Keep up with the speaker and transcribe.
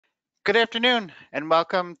Good afternoon and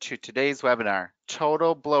welcome to today's webinar,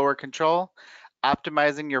 Total Blower Control,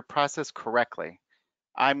 Optimizing Your Process Correctly.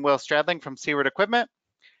 I'm Will Stradling from Siewert Equipment.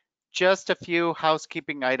 Just a few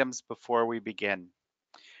housekeeping items before we begin.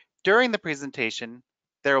 During the presentation,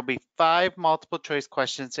 there will be 5 multiple choice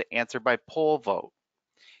questions to answer by poll vote.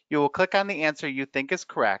 You will click on the answer you think is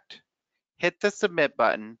correct, hit the submit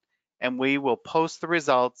button, and we will post the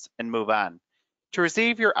results and move on. To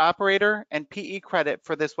receive your operator and PE credit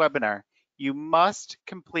for this webinar, you must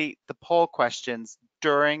complete the poll questions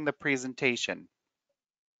during the presentation.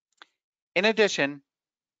 In addition,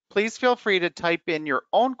 please feel free to type in your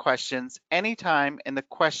own questions anytime in the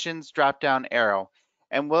questions drop-down arrow,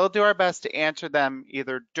 and we'll do our best to answer them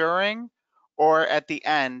either during or at the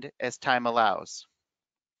end as time allows.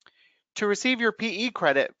 To receive your PE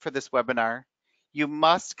credit for this webinar, you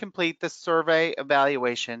must complete the survey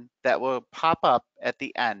evaluation that will pop up at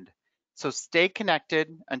the end. So stay connected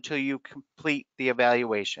until you complete the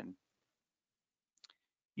evaluation.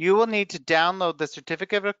 You will need to download the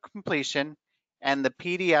certificate of completion and the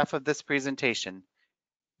PDF of this presentation.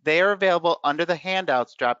 They are available under the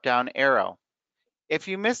handouts drop-down arrow. If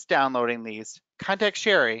you miss downloading these, contact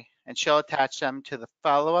Sherry and she'll attach them to the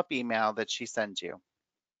follow-up email that she sends you.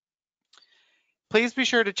 Please be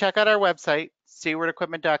sure to check out our website,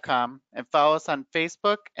 siewertequipment.com, and follow us on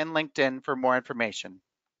Facebook and LinkedIn for more information.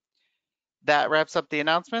 That wraps up the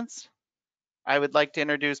announcements. I would like to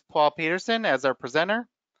introduce Paul Petersen as our presenter.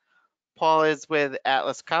 Paul is with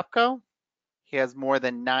Atlas Copco. He has more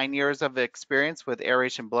than 9 years of experience with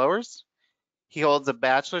aeration blowers. He holds a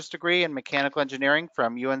bachelor's degree in mechanical engineering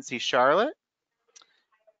from UNC Charlotte.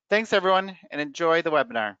 Thanks everyone and enjoy the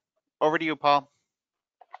webinar. Over to you, Paul.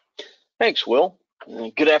 Thanks, Will.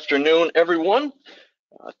 Good afternoon, everyone.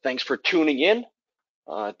 Thanks for tuning in.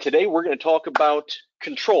 Today, we're going to talk about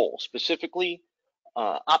control, specifically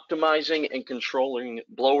optimizing and controlling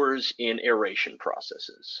blowers in aeration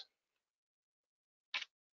processes.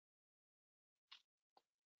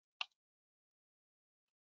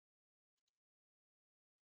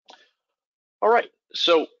 All right,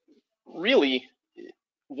 so really,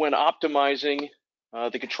 when optimizing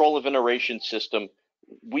the control of an aeration system,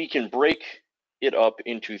 we can break it up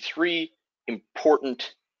into 3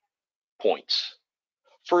 important points.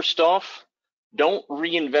 First off, don't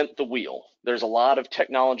reinvent the wheel. There's a lot of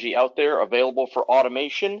technology out there available for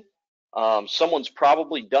automation. Someone's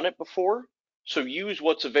probably done it before, so use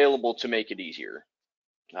what's available to make it easier.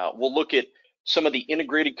 We'll look at some of the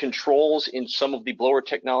integrated controls in some of the blower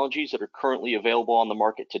technologies that are currently available on the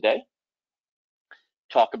market today.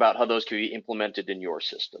 Talk about how those can be implemented in your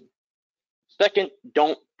system. Second,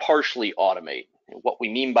 don't partially automate. And what we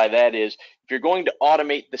mean by that is, if you're going to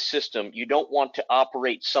automate the system, you don't want to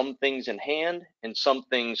operate some things in hand and some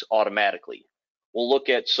things automatically. We'll look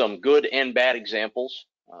at some good and bad examples,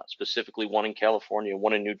 specifically one in California,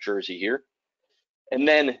 one in New Jersey here. And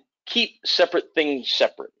then keep separate things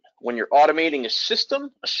separate. When you're automating a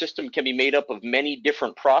system can be made up of many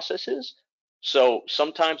different processes. So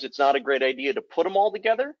sometimes it's not a great idea to put them all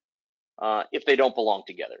together if they don't belong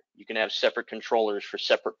together. You can have separate controllers for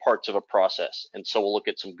separate parts of a process. And so we'll look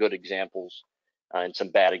at some good examples and some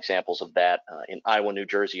bad examples of that in Iowa, New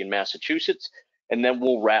Jersey, and Massachusetts. And then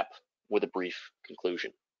we'll wrap with a brief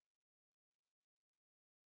conclusion.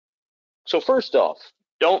 So first off,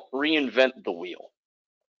 don't reinvent the wheel.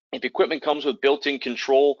 If equipment comes with built-in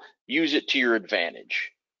control, use it to your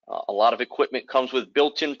advantage. A lot of equipment comes with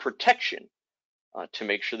built-in protection to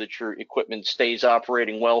make sure that your equipment stays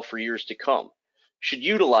operating well for years to come. You should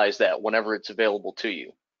utilize that whenever it's available to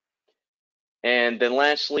you. And then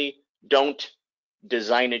lastly, don't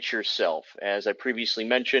design it yourself. As I previously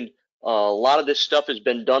mentioned, a lot of this stuff has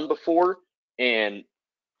been done before, and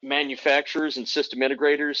manufacturers and system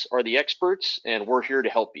integrators are the experts, and we're here to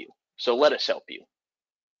help you. So let us help you.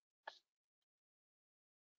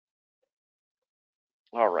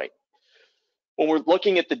 All right. When we're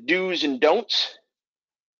looking at the do's and don'ts,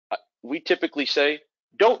 we typically say,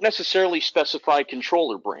 don't necessarily specify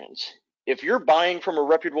controller brands. If you're buying from a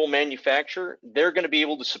reputable manufacturer, they're going to be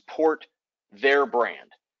able to support their brand.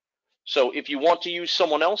 So if you want to use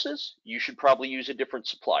someone else's, you should probably use a different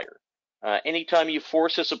supplier. Anytime you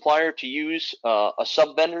force a supplier to use a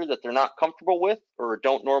sub-vendor that they're not comfortable with or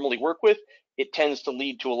don't normally work with, it tends to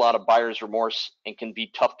lead to a lot of buyer's remorse and can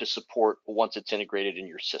be tough to support once it's integrated in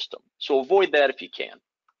your system. So avoid that if you can.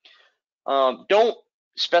 Don't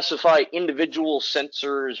specify individual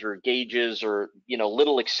sensors or gauges or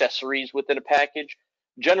little accessories within a package.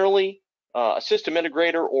 Generally, a system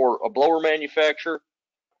integrator or a blower manufacturer,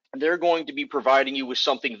 they're going to be providing you with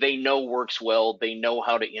something they know works well, they know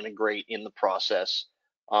how to integrate in the process.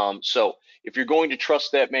 So if you're going to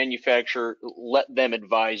trust that manufacturer, let them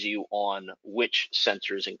advise you on which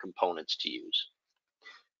sensors and components to use.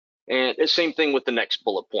 And the same thing with the next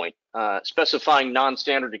bullet point, specifying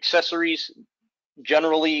non-standard accessories.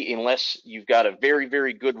 Generally, unless you've got a very,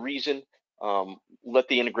 very good reason, let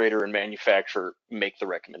the integrator and manufacturer make the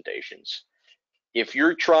recommendations. If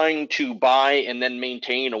you're trying to buy and then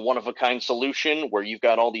maintain a one-of-a-kind solution where you've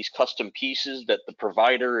got all these custom pieces that the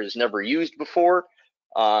provider has never used before,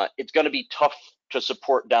 it's going to be tough to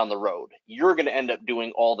support down the road. You're going to end up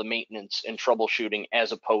doing all the maintenance and troubleshooting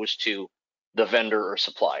as opposed to the vendor or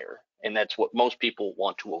supplier, and that's what most people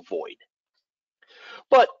want to avoid.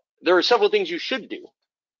 But there are several things you should do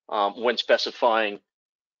when specifying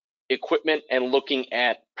equipment and looking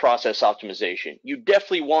at process optimization. You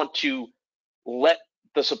definitely want to let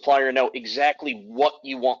the supplier know exactly what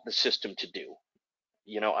you want the system to do.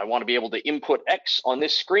 You know, I want to be able to input X on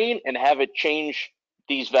this screen and have it change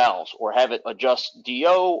these valves, or have it adjust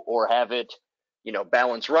DO, or have it, you know,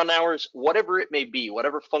 balance run hours, whatever it may be,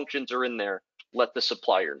 whatever functions are in there, let the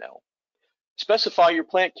supplier know. Specify your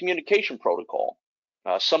plant communication protocol.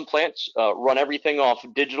 Some plants run everything off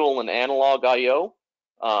digital and analog I/O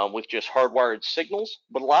with just hardwired signals,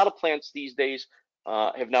 but a lot of plants these days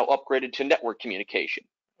have now upgraded to network communication,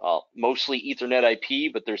 mostly Ethernet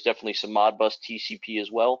IP, but there's definitely some Modbus TCP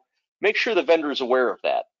as well. Make sure the vendor is aware of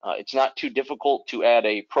that. It's not too difficult to add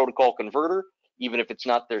a protocol converter, even if it's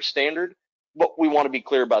not their standard, but we want to be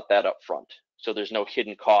clear about that up front, so there's no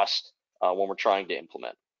hidden cost when we're trying to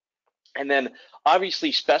implement. And then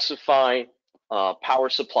obviously specify power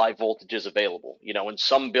supply voltages available. You know, in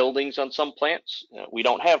some buildings on some plants, we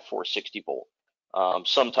don't have 460 volt.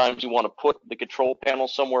 Sometimes you want to put the control panel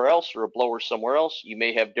somewhere else or a blower somewhere else. You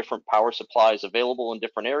may have different power supplies available in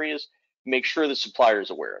different areas. Make sure the supplier is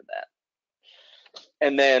aware of that.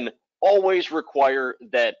 And then always require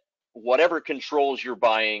that whatever controls you're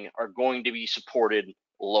buying are going to be supported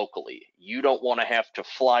locally. You don't want to have to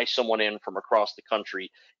fly someone in from across the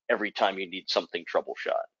country every time you need something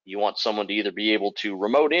troubleshot. You want someone to either be able to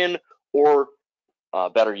remote in, or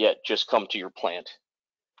better yet, just come to your plant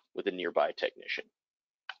with a nearby technician.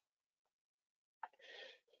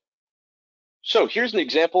 So here's an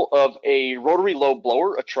example of a rotary lobe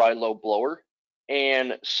blower, a tri-lobe blower,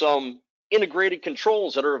 and some integrated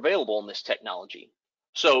controls that are available in this technology.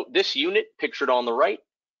 So this unit, pictured on the right,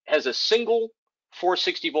 has a single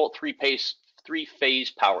 460 volt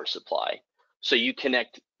three-phase power supply. So you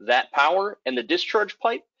connect that power and the discharge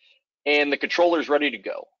pipe, and the controller is ready to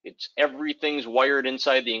go. Everything's wired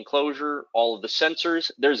inside the enclosure, all of the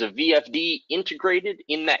sensors. There's a VFD integrated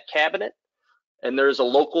in that cabinet, and there's a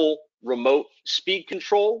local remote speed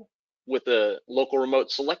control with a local remote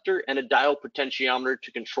selector and a dial potentiometer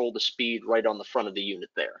to control the speed right on the front of the unit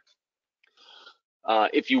there.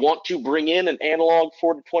 If you want to bring in an analog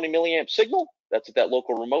 4 to 20 milliamp signal, that's what that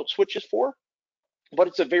local remote switch is for. But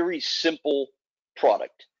it's a very simple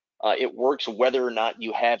product. It works whether or not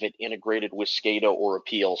you have it integrated with SCADA or a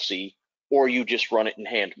PLC, or you just run it in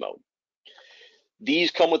hand mode.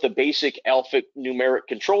 These come with a basic alphanumeric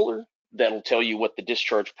controller that'll tell you what the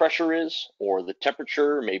discharge pressure is, or the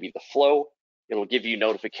temperature, maybe the flow. It'll give you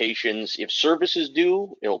notifications if service is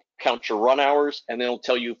due, it'll count your run hours, and then it'll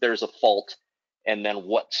tell you if there's a fault, and then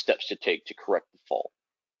what steps to take to correct the fault.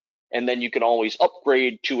 And then you can always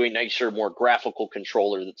upgrade to a nicer, more graphical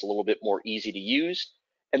controller that's a little bit more easy to use,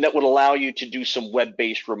 and that would allow you to do some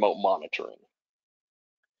web-based remote monitoring.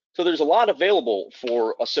 So there's a lot available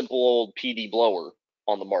for a simple old PD blower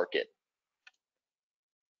on the market.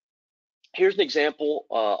 Here's an example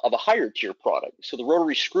of a higher tier product. So the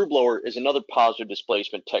rotary screw blower is another positive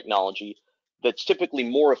displacement technology that's typically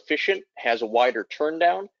more efficient, has a wider turn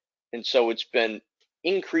down, and so it's been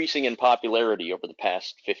increasing in popularity over the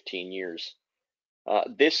past 15 years.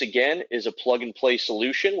 This again is a plug and play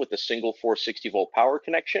solution with a single 460 volt power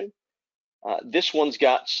connection. This one's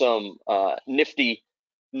got some nifty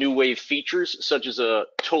new wave features, such as a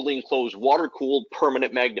totally enclosed water-cooled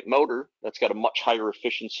permanent magnet motor that's got a much higher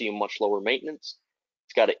efficiency and much lower maintenance.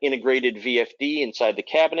 It's got an integrated VFD inside the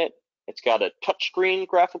cabinet. It's got a touchscreen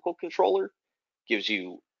graphical controller, gives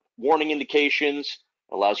you warning indications,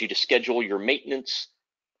 allows you to schedule your maintenance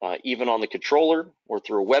even on the controller or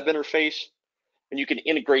through a web interface. And you can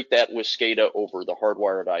integrate that with SCADA over the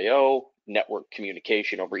hardwired I/O, network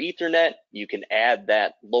communication over Ethernet. You can add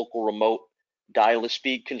that local remote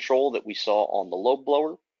dial-a-speed control that we saw on the lobe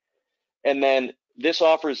blower. And then this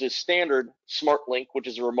offers a standard smart link, which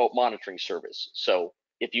is a remote monitoring service. So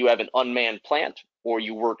if you have an unmanned plant, or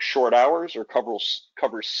you work short hours, or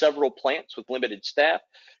cover several plants with limited staff,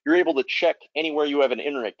 you're able to check anywhere you have an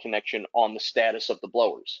internet connection on the status of the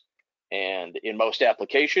blowers. And in most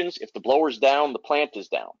applications, if the blower's down, the plant is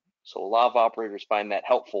down. So a lot of operators find that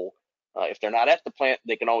helpful. If they're not at the plant,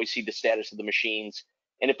 they can always see the status of the machines.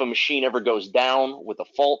 And if a machine ever goes down with a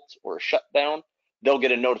fault or a shutdown, they'll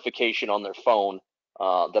get a notification on their phone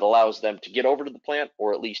that allows them to get over to the plant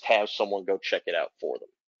or at least have someone go check it out for them.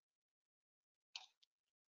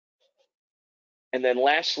 And then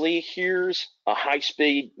lastly, here's a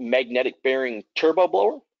high-speed magnetic bearing turbo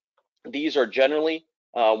blower. These are generally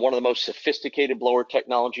one of the most sophisticated blower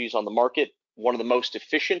technologies on the market, one of the most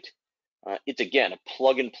efficient. It's again a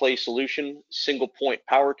plug-and-play solution, single point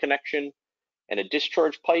power connection, and a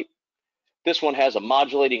discharge pipe. This one has a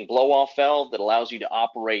modulating blow-off valve that allows you to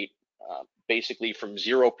operate basically from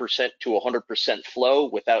 0% to 100% flow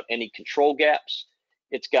without any control gaps.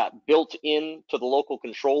 It's got built in to the local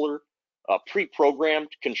controller pre-programmed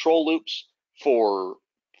control loops for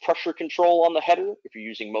pressure control on the header if you're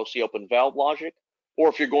using mostly open valve logic, or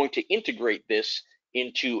if you're going to integrate this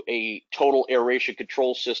into a total aeration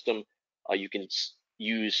control system, you can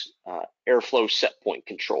use airflow set point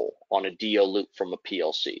control on a DO loop from a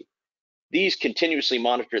PLC. These continuously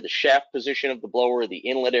monitor the shaft position of the blower, the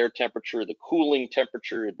inlet air temperature, the cooling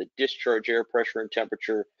temperature, the discharge air pressure and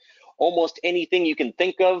temperature. Almost anything you can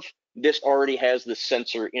think of, this already has the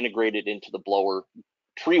sensor integrated into the blower,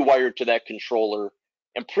 pre-wired to that controller,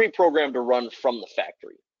 and pre-programmed to run from the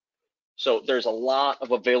factory. So there's a lot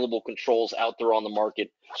of available controls out there on the market,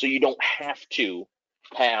 so you don't have to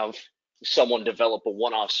have someone develop a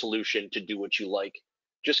one-off solution to do what you like.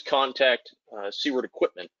 Just contact Siewert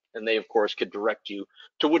Equipment, and they, of course, could direct you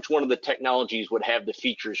to which one of the technologies would have the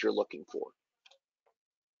features you're looking for.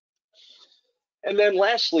 And then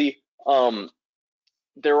lastly,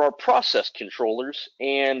 there are process controllers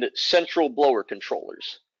and central blower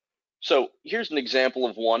controllers. So here's an example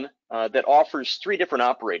of one that offers 3 different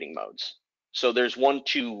operating modes. So there's one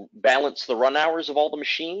to balance the run hours of all the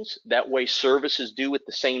machines. That way service is due at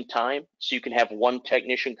the same time. So you can have one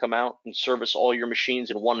technician come out and service all your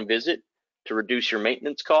machines in one visit to reduce your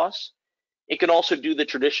maintenance costs. It can also do the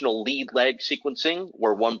traditional lead lag sequencing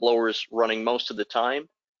where one blower is running most of the time.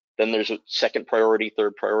 Then there's a second priority,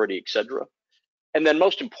 third priority, etc. And then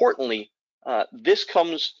most importantly, this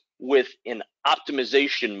comes with an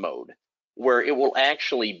optimization mode where it will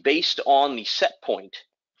actually, based on the set point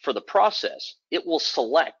for the process, it will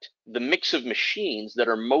select the mix of machines that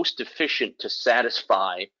are most efficient to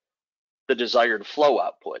satisfy the desired flow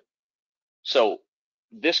output. So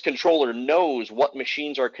this controller knows what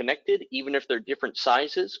machines are connected, even if they're different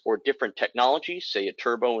sizes or different technologies, say a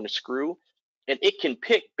turbo and a screw, and it can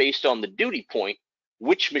pick based on the duty point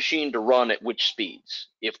which machine to run at which speeds.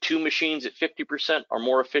 If 2 machines at 50% are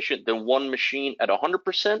more efficient than 1 machine at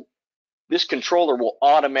 100%, this controller will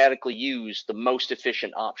automatically use the most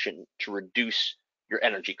efficient option to reduce your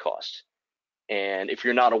energy costs. And if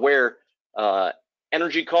you're not aware,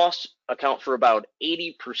 energy costs account for about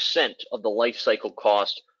 80% of the life cycle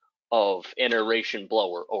cost of an aeration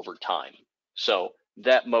blower over time. So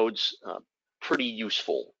that mode's pretty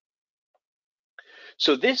useful.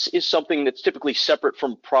 So this is something that's typically separate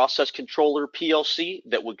from process controller PLC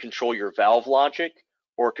that would control your valve logic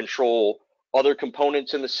or control other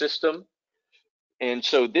components in the system. And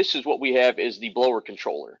so this is what we have is the blower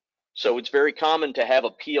controller. So it's very common to have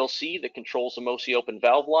a PLC that controls the mostly open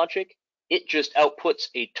valve logic. It just outputs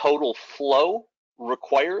a total flow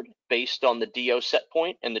required based on the DO set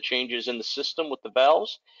point and the changes in the system with the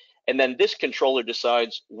valves. And then this controller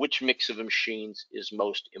decides which mix of machines is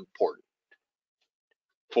most important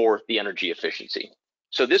for the energy efficiency.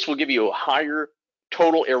 So this will give you a higher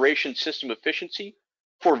total aeration system efficiency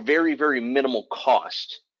for very, very minimal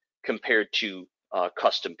cost compared to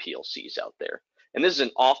custom PLCs out there. And this is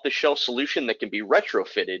an off-the-shelf solution that can be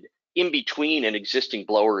retrofitted in between an existing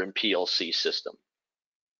blower and PLC system.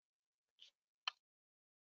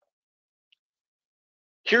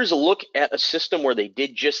 Here's a look at a system where they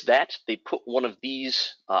did just that. They put one of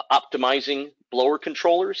these optimizing blower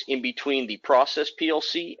controllers in between the process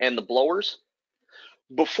PLC and the blowers.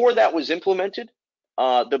 Before that was implemented,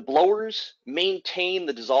 the blowers maintain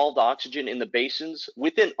the dissolved oxygen in the basins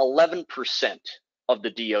within 11% of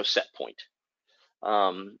the DO set point.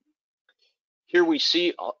 Here we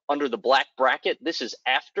see under the black bracket, this is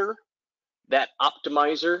after that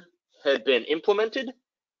optimizer had been implemented,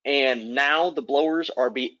 and now the blowers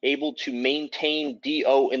are able to maintain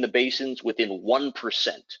DO in the basins within 1%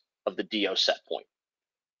 of the DO set point.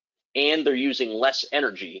 And they're using less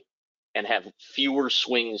energy and have fewer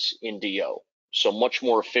swings in DO. So much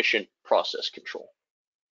more efficient process control.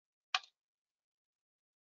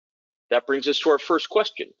 that brings us to our first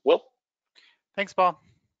question. Will? Thanks, Paul.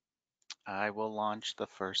 I will launch the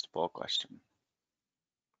first poll question.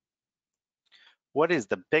 What is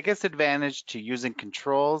the biggest advantage to using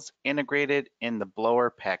controls integrated in the blower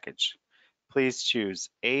package? Please choose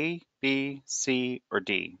A, B, C, or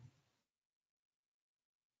D.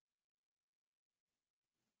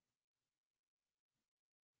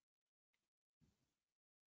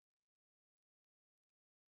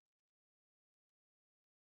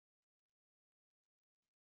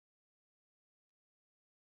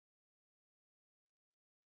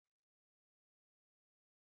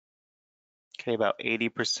 Okay, about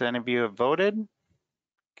 80% of you have voted.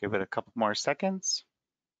 Give it a couple more seconds.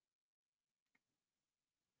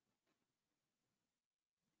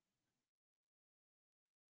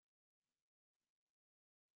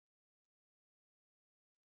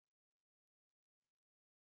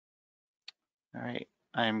 All right,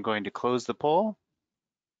 I'm going to close the poll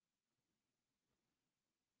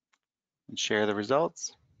and share the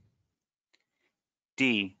results.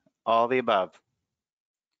 D, all the above.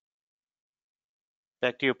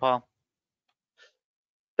 Back to you, Paul.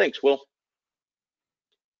 Thanks, Will.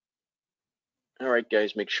 All right,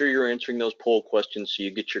 guys, make sure you're answering those poll questions so you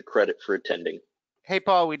get your credit for attending. Hey,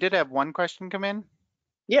 Paul, we did have one question come in.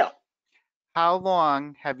 Yeah. How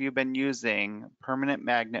long have you been using permanent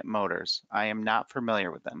magnet motors? I am not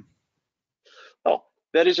familiar with them. Oh,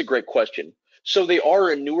 that is a great question. So they are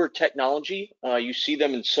a newer technology. You see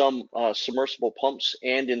them in some submersible pumps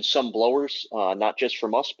and in some blowers, not just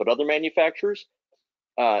from us, but other manufacturers.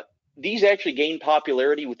 These actually gained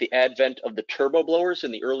popularity with the advent of the turbo blowers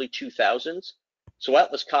in the early 2000s. So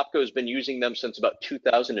Atlas Copco has been using them since about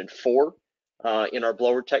 2004 in our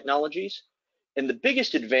blower technologies. And the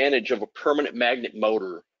biggest advantage of a permanent magnet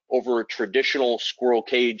motor over a traditional squirrel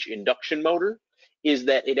cage induction motor is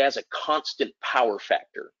that it has a constant power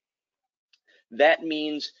factor. That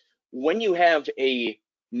means when you have a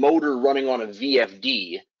motor running on a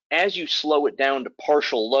VFD, as you slow it down to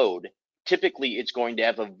partial load, typically it's going to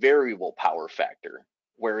have a variable power factor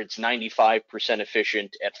where it's 95%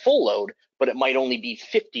 efficient at full load, but it might only be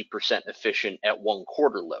 50% efficient at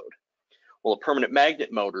 1/4 load. Well, a permanent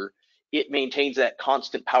magnet motor, it maintains that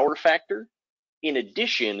constant power factor. In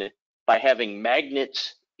addition, by having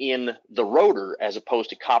magnets in the rotor as opposed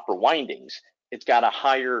to copper windings, it's got a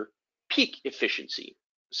higher peak efficiency.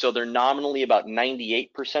 So they're nominally about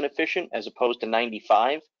 98% efficient as opposed to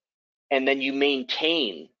 95. And then you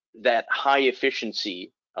maintain that high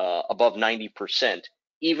efficiency above 90%,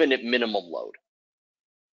 even at minimum load.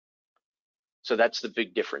 So that's the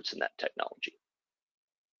big difference in that technology.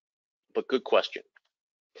 But good question.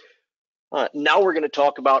 Now we're going to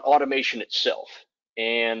talk about automation itself.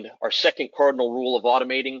 And our second cardinal rule of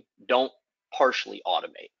automating, don't partially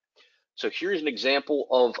automate. So here's an example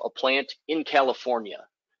of a plant in California.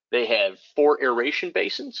 They have 4 aeration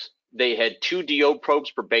basins. They had 2 DO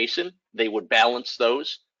probes per basin. They would balance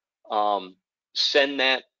those, send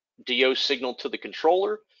that DO signal to the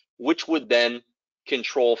controller, which would then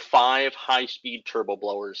control 5 high-speed turbo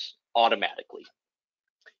blowers automatically.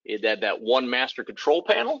 It had that one master control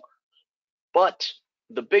panel, but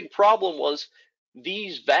the big problem was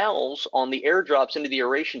these valves on the airdrops into the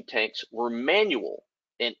aeration tanks were manual,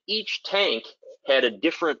 and each tank had a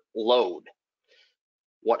different load.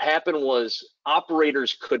 What happened was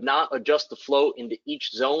operators could not adjust the flow into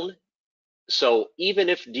each zone. So even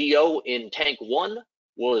if DO in tank 1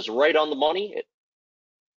 was right on the money at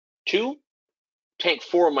 2, tank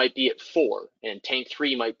 4 might be at 4, and tank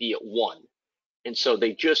 3 might be at 1. And so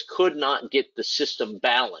they just could not get the system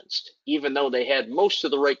balanced, even though they had most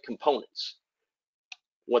of the right components.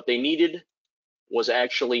 What they needed was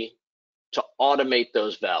actually to automate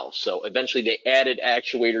those valves. So eventually they added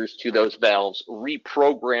actuators to those valves,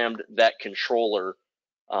 reprogrammed that controller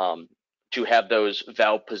to have those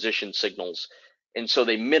valve position signals. And so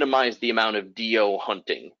they minimized the amount of DO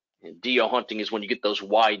hunting. And DO hunting is when you get those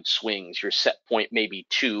wide swings. Your set point may be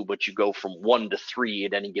 2, but you go from 1 to 3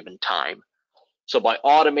 at any given time. So by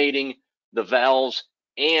automating the valves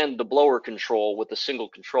and the blower control with a single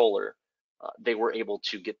controller, they were able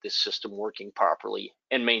to get this system working properly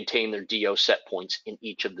and maintain their DO set points in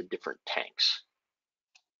each of the different tanks.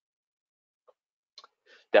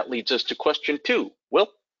 That leads us to question 2. Will?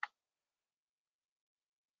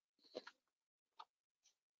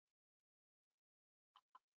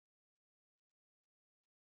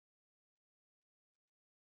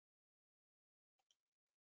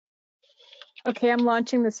 Okay, I'm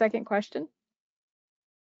launching the second question.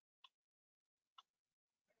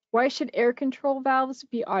 Why should air control valves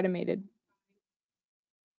be automated?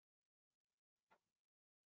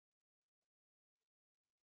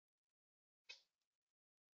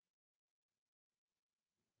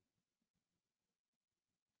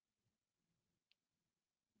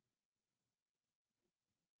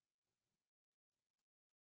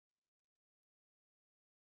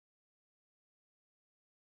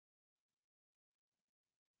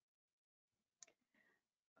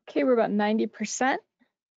 Okay, we're about 90%. A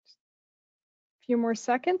few more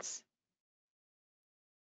seconds.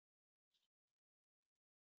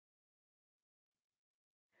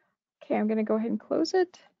 Okay, I'm going to go ahead and close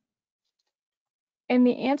it. And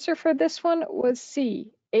the answer for this one was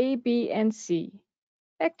C, A, B, and C.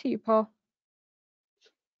 Back to you, Paul.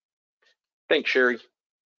 Thanks, Sherry.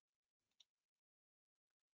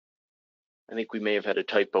 I think we may have had a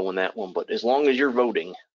typo in that one, but as long as you're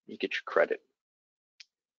voting, you get your credit.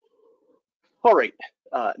 All right,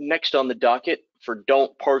 next on the docket for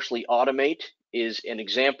don't partially automate is an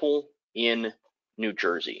example in New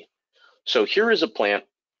Jersey. So here is a plant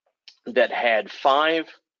that had 5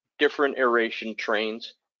 different aeration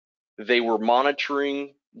trains. They were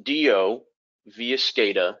monitoring DO via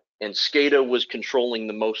SCADA, and SCADA was controlling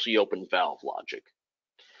the mostly open valve logic.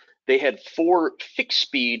 They had 4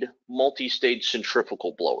 fixed-speed multi-stage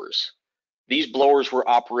centrifugal blowers. These blowers were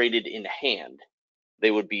operated in hand. They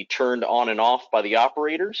would be turned on and off by the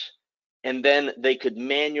operators, and then they could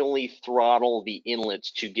manually throttle the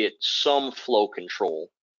inlets to get some flow control.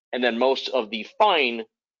 And then most of the fine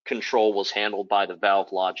control was handled by the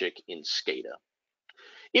valve logic in SCADA.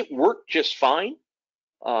 It worked just fine,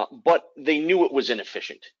 but they knew it was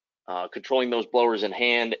inefficient. Controlling those blowers in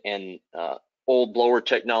hand and old blower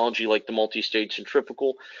technology like the multi-stage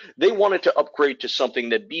centrifugal, they wanted to upgrade to something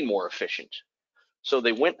that'd be more efficient. So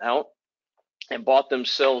they went out and bought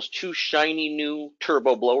themselves 2 shiny new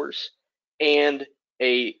turbo blowers and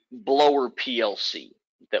a blower PLC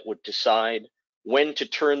that would decide when to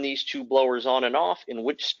turn these 2 blowers on and off and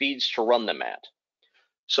which speeds to run them at.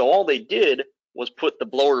 So all they did was put the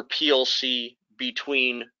blower PLC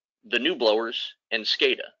between the new blowers and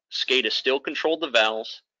SCADA. SCADA still controlled the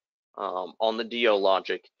valves on the DO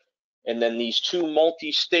logic, and then these 2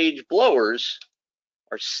 multi-stage blowers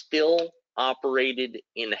are still operated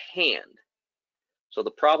in hand. So the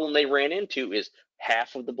problem they ran into is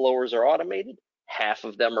half of the blowers are automated, half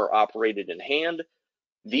of them are operated in hand.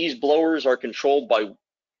 These blowers are controlled by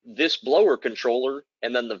this blower controller,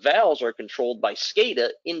 and then the valves are controlled by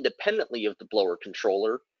SCADA independently of the blower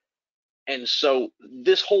controller. And so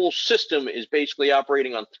this whole system is basically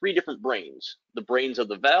operating on 3 different brains: the brains of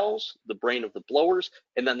the valves, the brain of the blowers,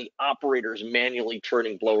 and then the operators manually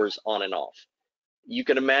turning blowers on and off. You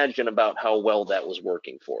can imagine about how well that was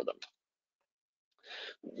working for them.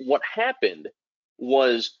 What happened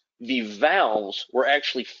was the valves were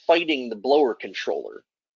actually fighting the blower controller.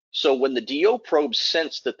 So when the DO probes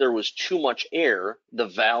sensed that there was too much air, the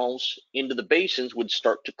valves into the basins would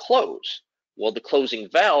start to close. Well, the closing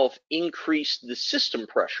valve increased the system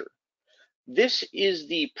pressure. This is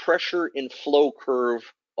the pressure and flow curve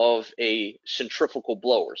of a centrifugal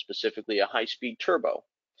blower, specifically a high-speed turbo.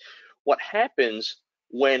 What happens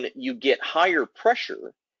when you get higher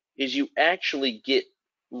pressure is you actually get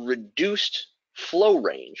reduced flow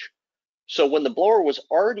range. So when the blower was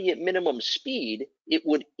already at minimum speed, it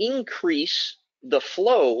would increase the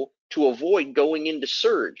flow to avoid going into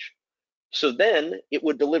surge. So then it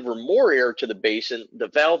would deliver more air to the basin, the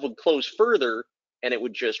valve would close further, and it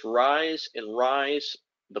would just rise and rise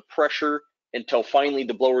the pressure until finally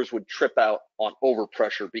the blowers would trip out on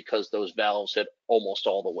overpressure because those valves had almost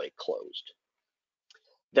all the way closed.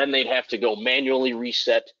 Then they'd have to go manually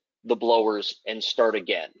reset the blowers and start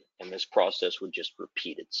again, and this process would just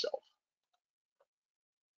repeat itself.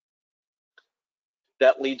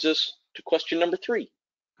 That leads us to question number 3.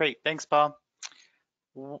 Great, thanks, Paul.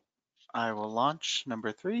 I will launch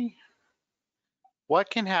number 3. What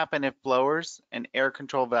can happen if blowers and air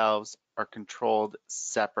control valves are controlled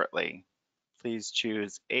separately? Please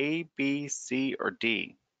choose A, B, C, or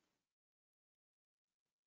D.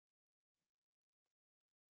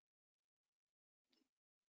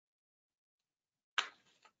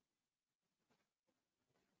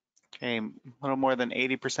 Okay, a little more than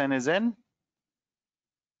 80% is in.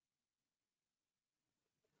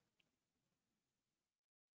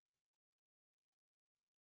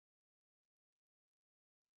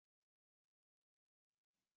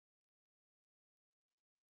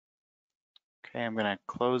 Okay, I'm gonna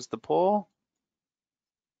close the poll.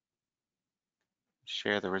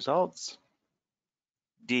 Share the results.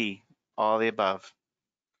 D, all the above.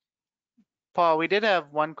 Paul, we did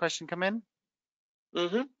have one question come in.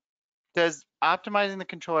 Does optimizing the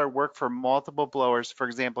controller work for multiple blowers? For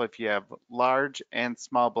example, if you have large and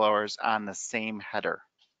small blowers on the same header?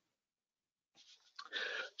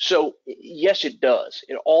 So yes, it does.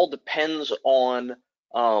 It all depends on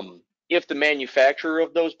if the manufacturer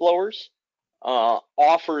of those blowers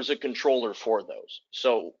offers a controller for those.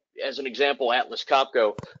 So as an example, Atlas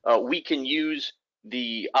Copco, we can use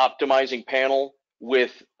the optimizing panel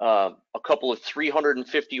with a couple of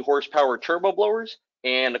 350 horsepower turbo blowers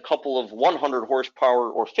and a couple of 100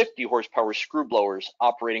 horsepower or 50 horsepower screw blowers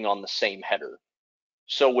operating on the same header.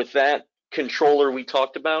 So with that controller we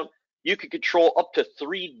talked about, you could control up to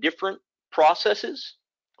 3 different processes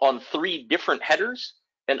on 3 different headers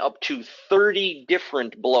and up to 30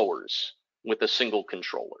 different blowers with a single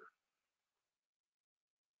controller.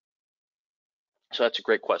 So that's a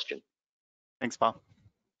great question. Thanks, Paul.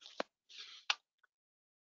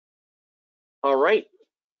 All right.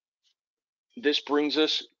 This brings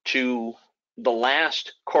us to the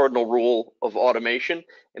last cardinal rule of automation,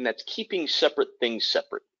 and that's keeping separate things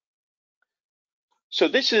separate. So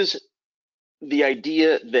this is the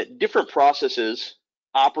idea that different processes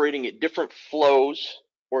operating at different flows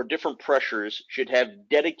or different pressures should have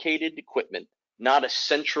dedicated equipment, not a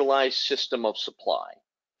centralized system of supply.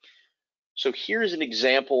 So here's an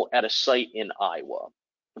example at a site in Iowa.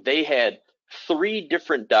 They had 3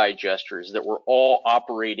 different digesters that were all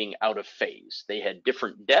operating out of phase. They had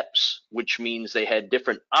different depths, which means they had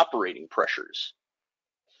different operating pressures.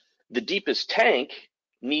 The deepest tank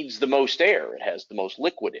needs the most air. It has the most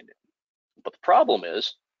liquid in it. But the problem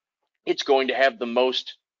is it's going to have the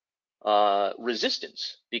most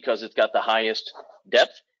resistance because it's got the highest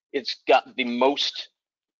depth. It's got the most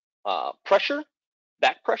pressure,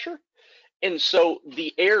 back pressure. And so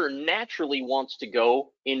the air naturally wants to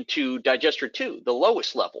go into digester 2, the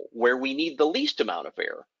lowest level, where we need the least amount of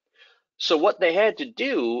air. So what they had to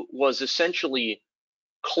do was essentially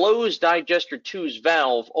close digester 2's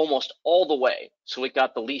valve almost all the way, so it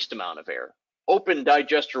got the least amount of air. Open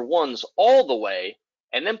digester 1's all the way,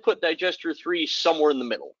 and then put digester 3 somewhere in the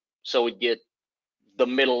middle, so it'd get the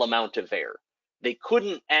middle amount of air. They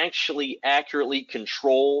couldn't actually accurately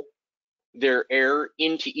control their air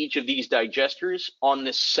into each of these digesters on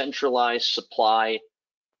this centralized supply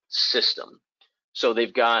system. So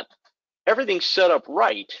they've got everything set up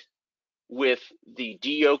right with the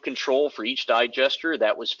DO control for each digester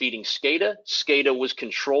that was feeding SCADA. SCADA was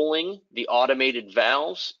controlling the automated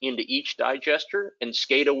valves into each digester, and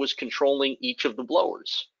SCADA was controlling each of the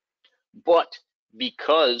blowers. But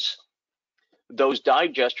because those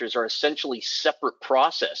digesters are essentially separate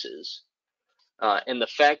processes, and the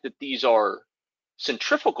fact that these are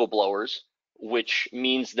centrifugal blowers, which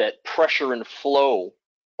means that pressure and flow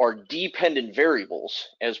are dependent variables,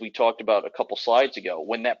 as we talked about a couple slides ago.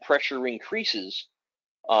 When that pressure increases,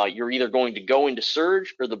 you're either going to go into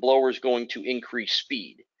surge or the blower is going to increase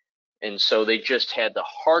speed. And so they just had the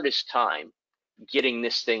hardest time getting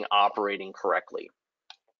this thing operating correctly.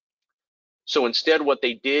 So instead, what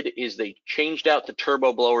they did is they changed out the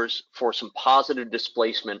turbo blowers for some positive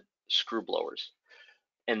displacement screw blowers.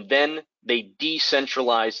 And then they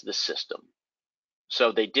decentralized the system.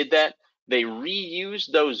 So they did that. They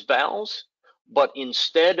reused those valves, but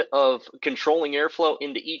instead of controlling airflow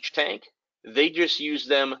into each tank, they just used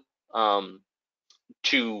them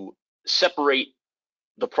to separate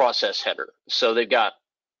the process header. So they've got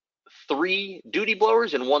 3 duty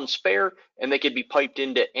blowers and 1 spare, and they could be piped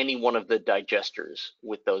into any one of the digesters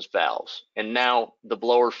with those valves. And now the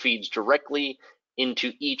blower feeds directly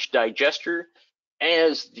into each digester.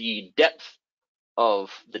 As the depth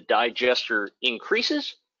of the digester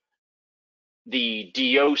increases, the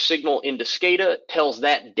DO signal into SCADA tells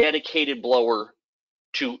that dedicated blower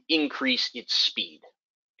to increase its speed.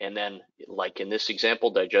 And then, like in this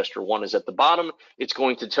example, digester 1 is at the bottom. It's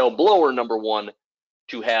going to tell blower number 1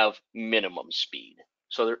 to have minimum speed.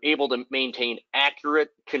 So they're able to maintain accurate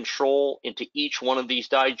control into each one of these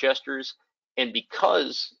digesters. And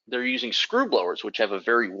because they're using screw blowers, which have a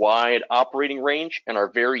very wide operating range and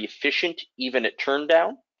are very efficient even at turn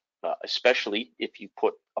down, especially if you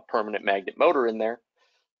put a permanent magnet motor in there,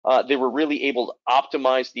 they were really able to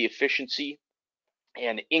optimize the efficiency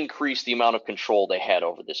and increase the amount of control they had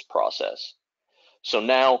over this process. So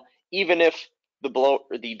now, even if the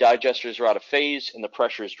digesters are out of phase and the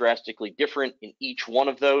pressure is drastically different in each one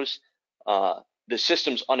of those, the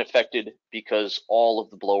system's unaffected because all of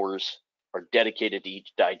the blowers are dedicated to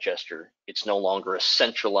each digester. It's no longer a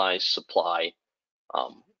centralized supply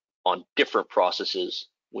on different processes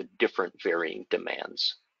with different varying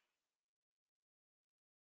demands.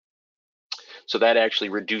 So that actually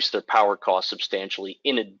reduced their power costs substantially,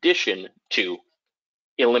 in addition to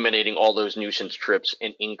eliminating all those nuisance trips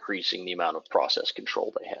and increasing the amount of process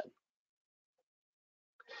control they had.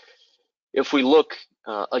 If we look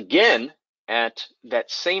again at that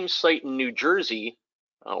same site in New Jersey,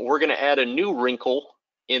 we're going to add a new wrinkle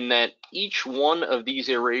in that each one of these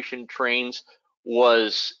aeration trains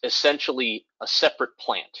was essentially a separate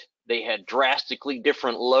plant. They had drastically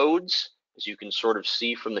different loads, as you can sort of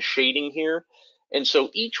see from the shading here, And so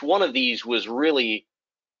each one of these was really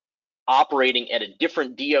operating at a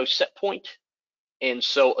different DO set point. And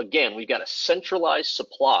so again, we've got a centralized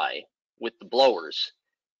supply with the blowers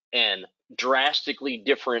and drastically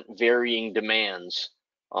different varying demands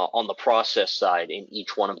on the process side in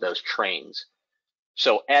each one of those trains.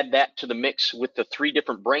 So add that to the mix with the 3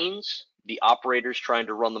 different brains, the operators trying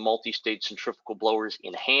to run the multi-stage centrifugal blowers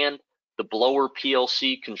in hand, the blower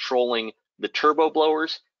PLC controlling the turbo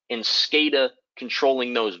blowers, and SCADA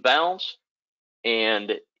controlling those valves.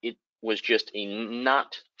 And it was just a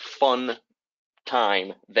not fun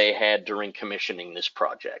time they had during commissioning this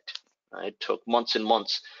project. It took months and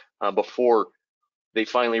months before they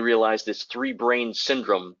finally realized this 3-brain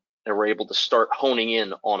syndrome and were able to start honing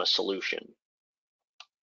in on a solution.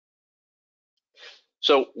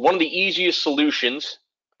 So one of the easiest solutions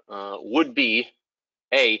would be,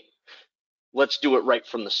 let's do it right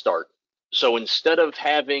from the start. So instead of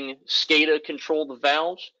having SCADA control the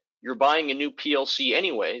valves, you're buying a new PLC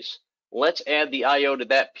anyways. Let's add the I/O to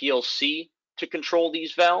that PLC to control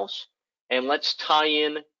these valves, and let's tie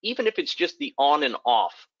in, even if it's just the on and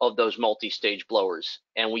off of those multi-stage blowers,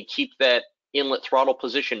 and we keep that inlet throttle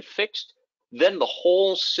position fixed, then the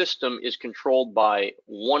whole system is controlled by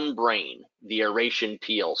one brain, the aeration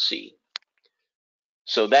PLC.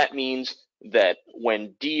 So that means that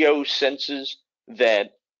when DO senses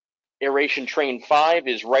that aeration train 5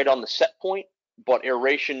 is right on the set point, but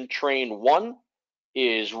aeration train 1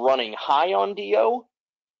 is running high on DO,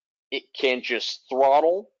 it can just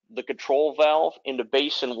throttle the control valve into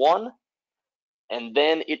basin 1, and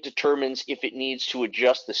then it determines if it needs to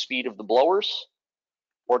adjust the speed of the blowers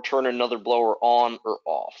or turn another blower on or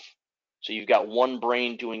off. So you've got one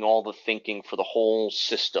brain doing all the thinking for the whole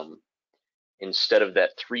system instead of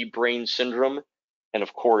that 3-brain syndrome. And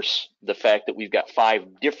of course, the fact that we've got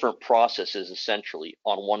 5 different processes essentially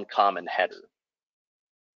on one common header.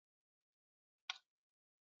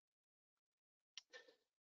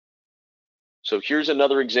 So here's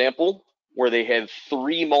another example where they have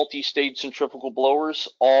 3 multi-stage centrifugal blowers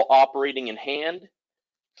all operating in hand,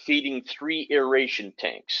 feeding 3 aeration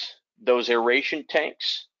tanks. Those aeration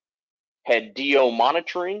tanks had DO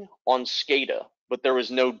monitoring on SCADA, but there was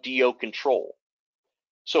no DO control.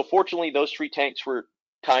 So fortunately, those 3 tanks were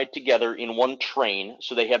tied together in one train,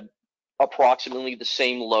 so they had approximately the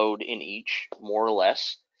same load in each, more or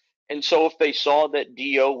less. And so if they saw that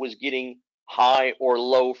DO was getting high or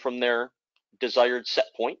low from their desired set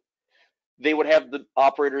point, they would have the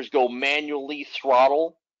operators go manually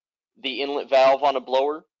throttle the inlet valve on a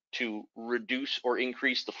blower to reduce or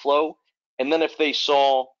increase the flow. And then if they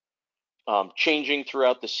saw changing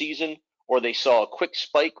throughout the season, or they saw a quick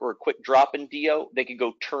spike or a quick drop in DO, they could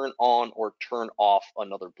go turn on or turn off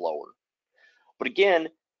another blower. But again,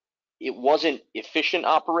 it wasn't efficient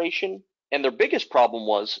operation. And their biggest problem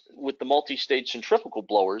was with the multi-stage centrifugal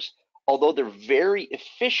blowers, although they're very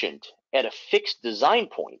efficient at a fixed design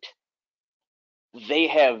point, they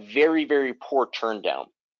have very, very poor turn down,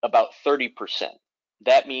 about 30%.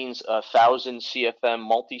 That means a 1,000 CFM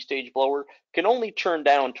multi-stage blower can only turn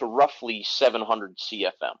down to roughly 700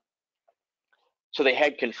 CFM. So they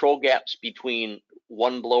had control gaps between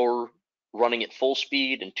one blower running at full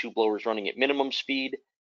speed and 2 blowers running at minimum speed.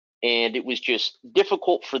 And it was just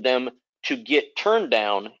difficult for them to get turned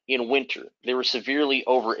down in winter. They were severely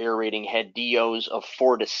over aerating, had DOs of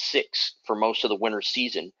 4 to 6 for most of the winter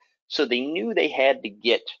season. So they knew they had to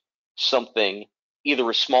get something, either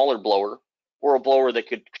a smaller blower or a blower that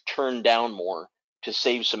could turn down more to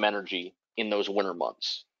save some energy in those winter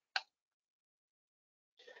months.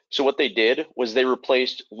 So what they did was they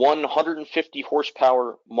replaced 150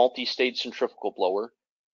 horsepower multi-stage centrifugal blower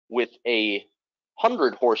with a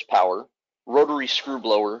 100 horsepower rotary screw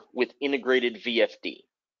blower with integrated VFD.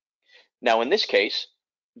 Now in this case,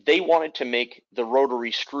 they wanted to make the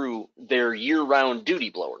rotary screw their year-round duty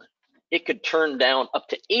blower. It could turn down up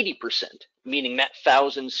to 80%, meaning that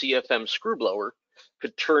 1,000 CFM screw blower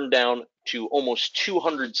could turn down to almost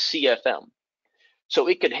 200 CFM. So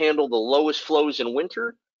it could handle the lowest flows in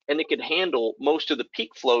winter, and it could handle most of the peak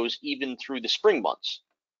flows even through the spring months.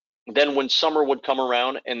 Then when summer would come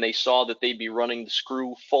around and they saw that they'd be running the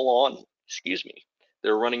screw full on,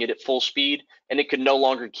 they're running it at full speed and it could no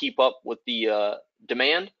longer keep up with the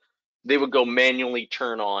demand, they would go manually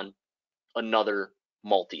turn on another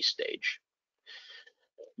multi-stage.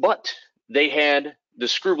 But they had the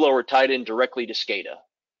screw blower tied in directly to SCADA.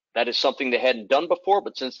 That is something they hadn't done before,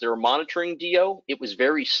 but since they were monitoring DO, it was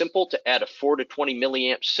very simple to add a 4 to 20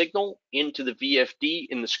 milliamp signal into the VFD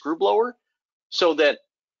in the screw blower, so that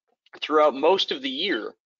throughout most of the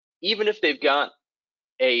year, even if they've got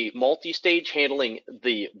a multi-stage handling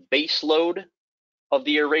the base load of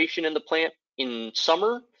the aeration in the plant in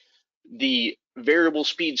summer, the variable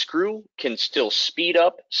speed screw can still speed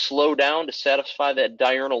up, slow down to satisfy that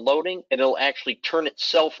diurnal loading, and it'll actually turn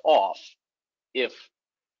itself off if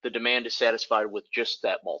the demand is satisfied with just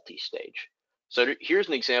that multi-stage. So here's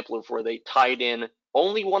an example of where they tied in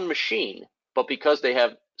only one machine, but because they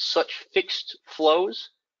have such fixed flows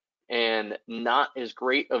and not as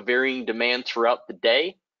great a varying demand throughout the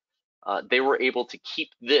day, they were able to keep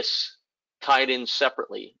this tied in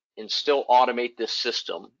separately and still automate this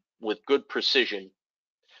system with good precision.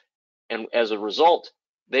 And as a result,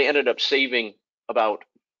 they ended up saving about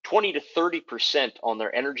 20 to 30% on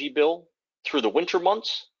their energy bill through the winter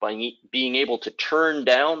months by being able to turn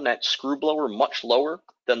down that screw blower much lower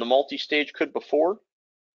than the multi-stage could before.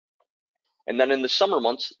 And then in the summer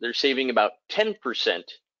months, they're saving about 10%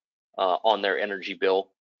 on their energy bill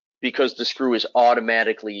because the screw is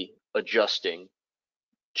automatically adjusting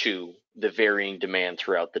to the varying demand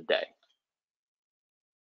throughout the day.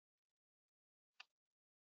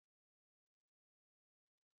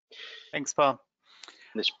 Thanks, Paul.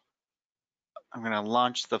 This, I'm going to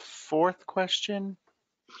launch the fourth question.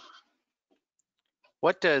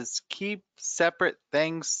 What does keep separate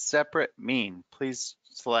things separate mean? Please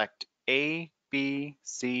select A, B,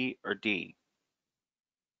 C, or D.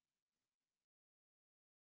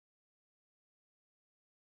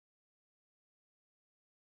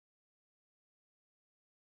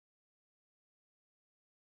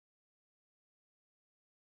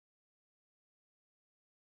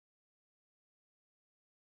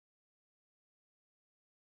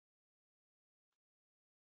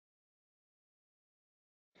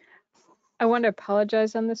 I want to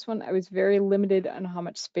apologize on this one. I was very limited on how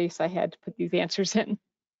much space I had to put these answers in.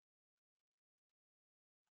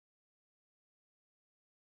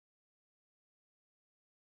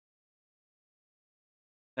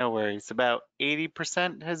 No worries. About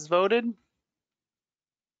 80% has voted.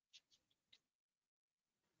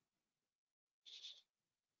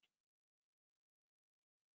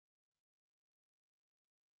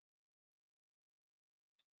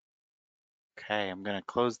 Okay, I'm going to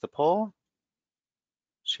close the poll.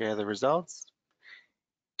 Share the results.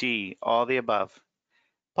 D, all the above.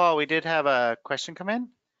 Paul, we did have a question come in.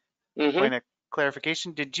 Point of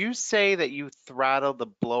clarification. Did you say that you throttle the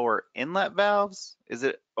blower inlet valves? Is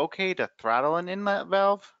it okay to throttle an inlet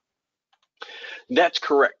valve? That's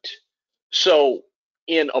correct. So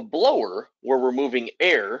in a blower where we're moving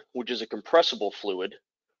air, which is a compressible fluid,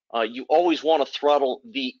 you always want to throttle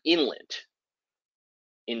the inlet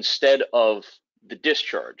instead of the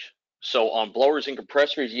discharge. So on blowers and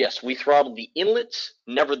compressors, yes, we throttle the inlets,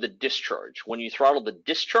 never the discharge. When you throttle the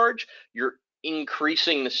discharge, you're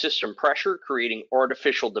increasing the system pressure, creating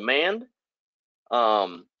artificial demand.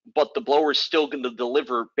 But the blower is still going to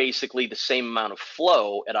deliver basically the same amount of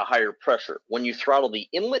flow at a higher pressure. When you throttle the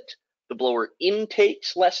inlet, the blower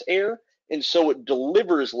intakes less air, and so it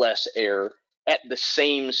delivers less air at the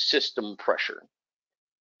same system pressure.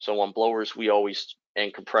 So on blowers,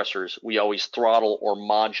 and compressors, we always throttle or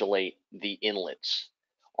modulate the inlets.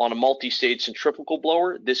 On a multi-stage centrifugal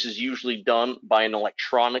blower, this is usually done by an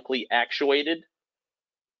electronically actuated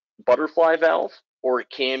butterfly valve, or it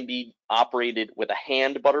can be operated with a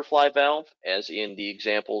hand butterfly valve, as in the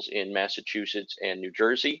examples in Massachusetts and New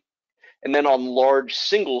Jersey. And then on large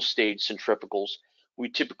single-stage centrifugals, we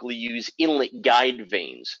typically use inlet guide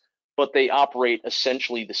vanes, but they operate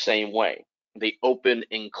essentially the same way. They open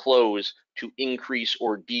and close to increase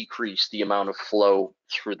or decrease the amount of flow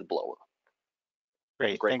through the blower.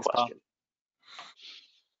 Great, Great thanks, question.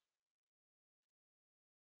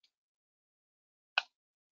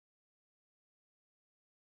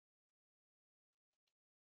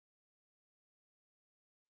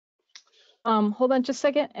 Hold on just a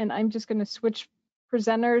second, and I'm just going to switch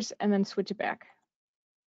presenters and then switch it back.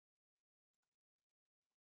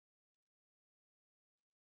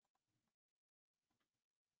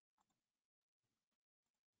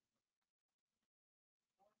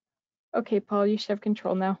 Okay, Paul, you should have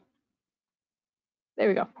control now. There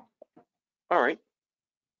we go. All right.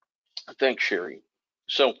 Thanks, Sherry.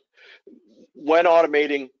 So when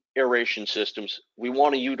automating aeration systems, we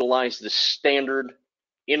want to utilize the standard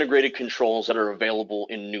integrated controls that are available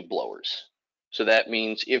in new blowers. So that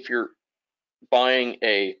means if you're buying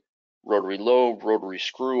a rotary lobe, rotary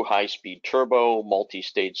screw, high-speed turbo,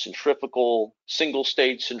 multi-stage centrifugal,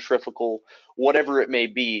 single-stage centrifugal, whatever it may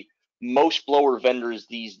be, most blower vendors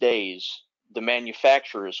these days, the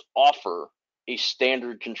manufacturers offer a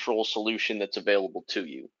standard control solution that's available to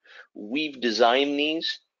you. We've designed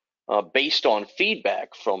these based on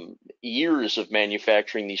feedback from years of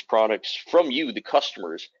manufacturing these products from you, the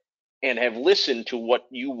customers, and have listened to what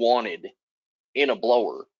you wanted in a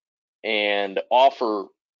blower and offer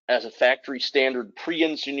as a factory standard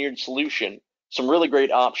pre-engineered solution some really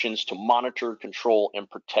great options to monitor, control, and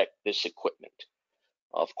protect this equipment.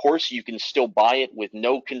 Of course, you can still buy it with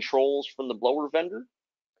no controls from the blower vendor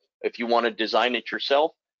if you want to design it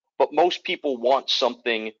yourself, but most people want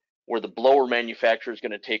something where the blower manufacturer is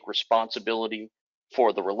going to take responsibility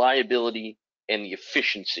for the reliability and the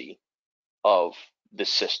efficiency of the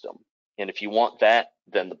system. And if you want that,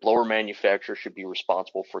 then the blower manufacturer should be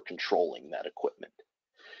responsible for controlling that equipment.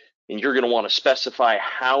 And you're going to want to specify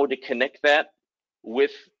how to connect that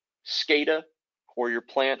with SCADA or your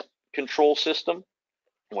plant control system,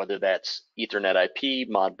 whether that's Ethernet IP,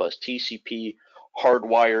 Modbus TCP,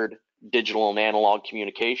 hardwired digital and analog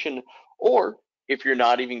communication, or if you're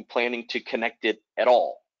not even planning to connect it at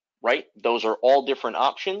all, right? Those are all different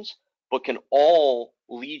options, but can all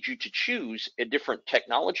lead you to choose a different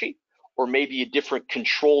technology or maybe a different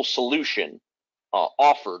control solution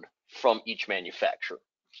offered from each manufacturer.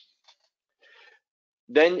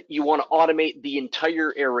 Then you want to automate the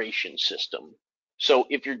entire aeration system. So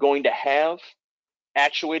if you're going to have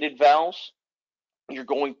actuated valves, you're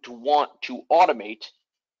going to want to automate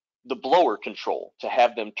the blower control to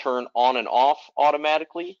have them turn on and off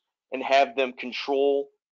automatically and have them control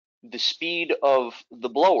the speed of the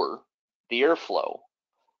blower, the airflow,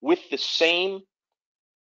 with the same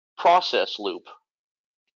process loop,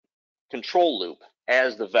 control loop,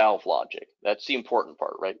 as the valve logic. That's the important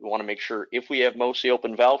part, right? We want to make sure if we have mostly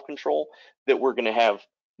open valve control that we're going to have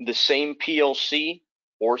the same PLC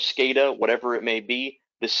or SCADA, whatever it may be,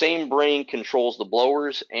 the same brain controls the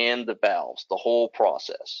blowers and the valves, the whole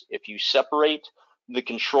process. If you separate the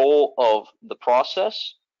control of the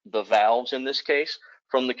process, the valves in this case,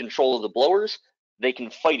 from the control of the blowers, they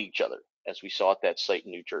can fight each other, as we saw at that site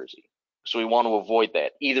in New Jersey. So we want to avoid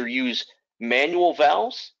that. Either use manual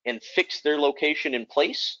valves and fix their location in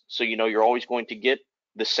place, so you know you're always going to get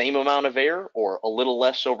the same amount of air or a little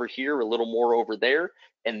less over here, a little more over there,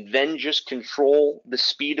 and then just control the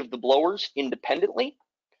speed of the blowers independently,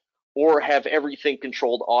 or have everything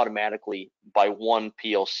controlled automatically by one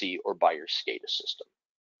PLC or by your SCADA system.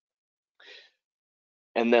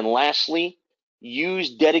 And then lastly,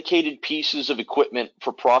 use dedicated pieces of equipment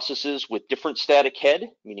for processes with different static head,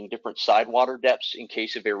 meaning different side water depths in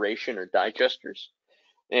case of aeration or digesters,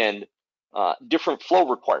 and different flow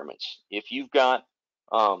requirements. If you've got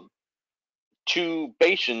two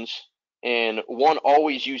basins and one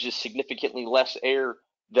always uses significantly less air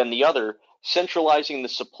than the other, centralizing the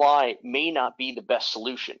supply may not be the best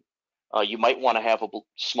solution. You might want to have a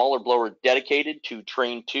smaller blower dedicated to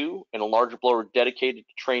train 2 and a larger blower dedicated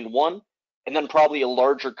to train 1, and then probably a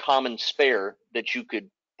larger common spare that you could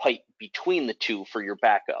pipe between the two for your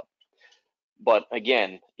backup. But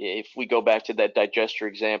again, if we go back to that digester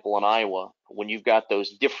example in Iowa, when you've got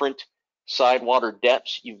those different side water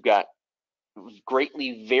depths, you've got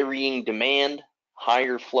greatly varying demand,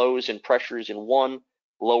 higher flows and pressures in one,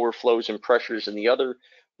 lower flows and pressures in the other.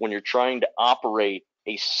 When you're trying to operate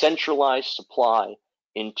a centralized supply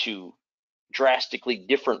into drastically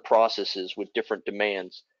different processes with different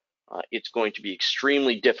demands, it's going to be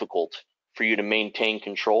extremely difficult for you to maintain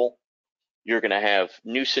control. You're going to have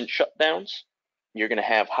nuisance shutdowns. You're going to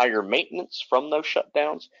have higher maintenance from those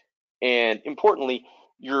shutdowns. And importantly,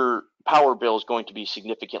 your power bill is going to be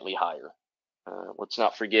significantly higher. Let's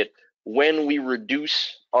not forget, when we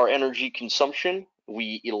reduce our energy consumption,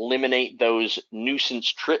 we eliminate those nuisance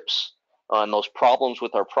trips and those problems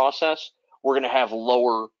with our process, we're going to have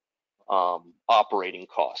lower operating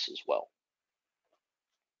costs as well.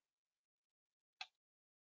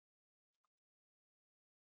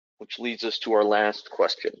 Which leads us to our last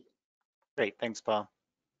question. Great, thanks, Paul.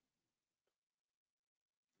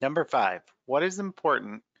 Number 5, what is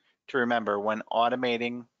important to remember when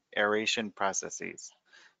automating aeration processes?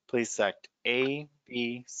 Please select A,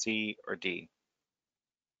 B, C, or D.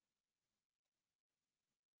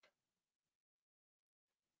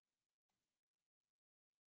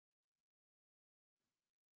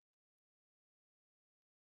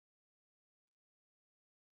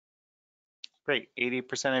 Great,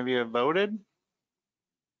 80% of you have voted.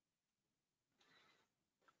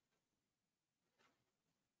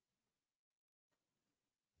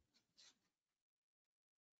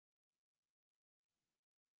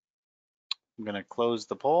 I'm going to close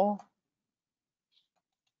the poll,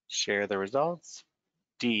 share the results.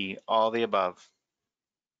 D, all the above.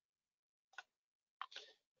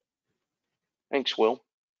 Thanks, Will.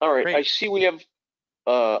 All right, Great. I see we have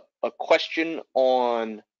a question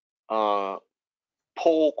on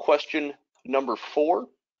poll question number 4.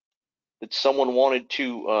 that someone wanted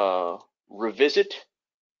to revisit.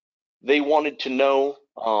 They wanted to know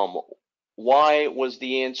why was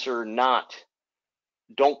the answer not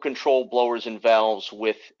don't control blowers and valves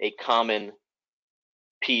with a common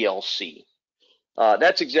PLC.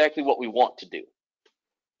 That's exactly what we want to do.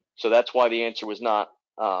 So that's why the answer was not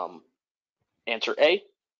answer A.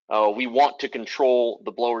 We want to control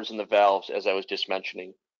the blowers and the valves, as I was just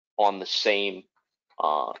mentioning, on the same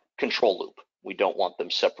control loop. We don't want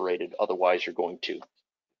them separated. Otherwise, you're going to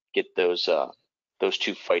get those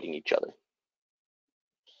two fighting each other.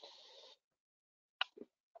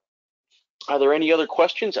 Are there any other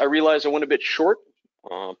questions? I realize I went a bit short.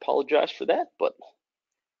 Apologize for that, but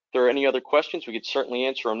if there are any other questions, we could certainly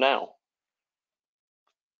answer them now.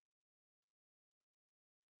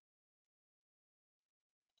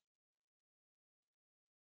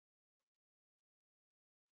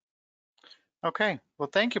 Okay, well,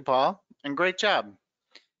 thank you, Paul, and great job.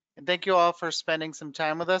 And thank you all for spending some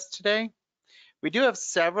time with us today. We do have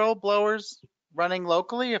several blowers running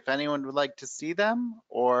locally if anyone would like to see them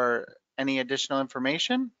or any additional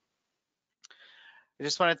information. I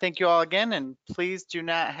just want to thank you all again, and please do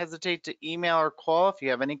not hesitate to email or call if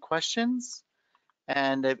you have any questions.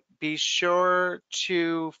 And be sure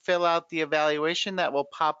to fill out the evaluation that will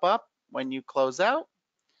pop up when you close out.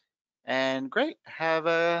 And great, have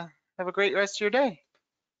a great rest of your day.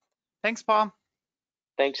 Thanks, Paul.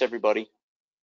 Thanks, everybody.